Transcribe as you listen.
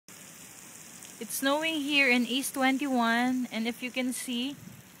It's snowing here in East 21, and if you can see,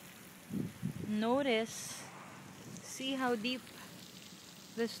 see how deep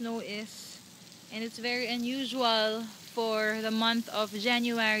the snow is. And it's very unusual for the month of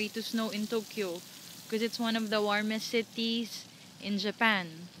January to snow in Tokyo because it's one of the warmest cities in Japan.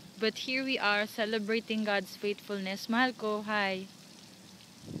 But here we are celebrating God's faithfulness. Mahal ko, hi.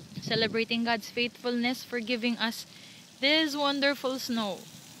 Celebrating God's faithfulness for giving us this wonderful snow.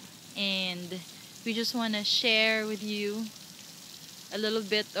 And we just want to share with you a little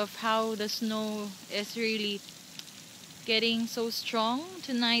bit of how the snow is really getting so strong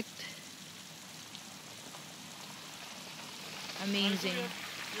tonight. Amazing.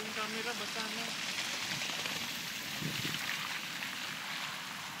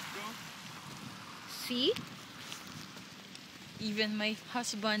 See? Even my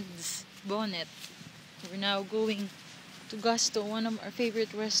husband's bonnet. We're now going to Gusto, one of our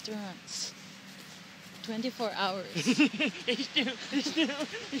favorite restaurants. 24 hours.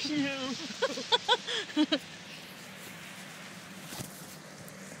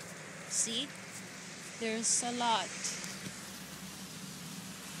 See? There's a lot.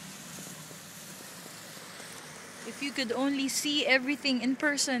 If you could only see everything in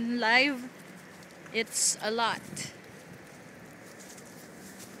person, live, it's a lot.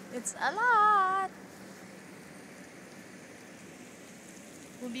 It's a lot.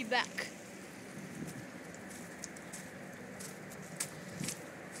 We'll be back.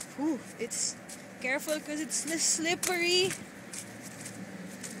 Ooh, it's careful because it's slippery.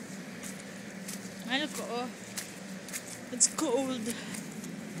 Ano ko, oh. It's cold.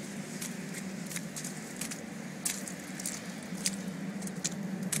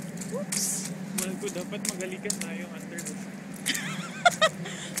 Oops. Mahal ko, dapat magalikan na yung under the sun.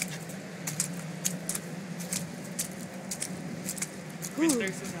 Winter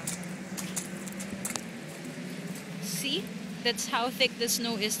na. See? That's how thick the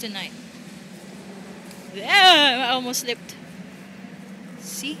snow is tonight. I almost slipped.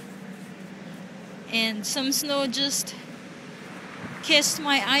 See? And some snow just kissed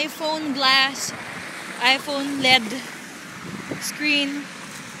my iPhone glass, iPhone LED screen.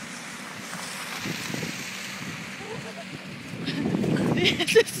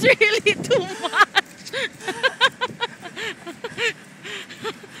 This is really too much.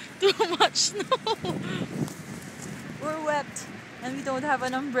 Too much snow. We're wet and we don't have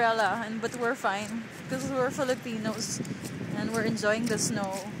an umbrella, but we're fine because we're Filipinos and we're enjoying the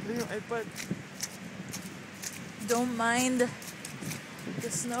snow. Yung iPad. Don't mind the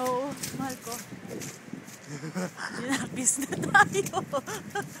snow. Mahal ko. Ginakis na tayo.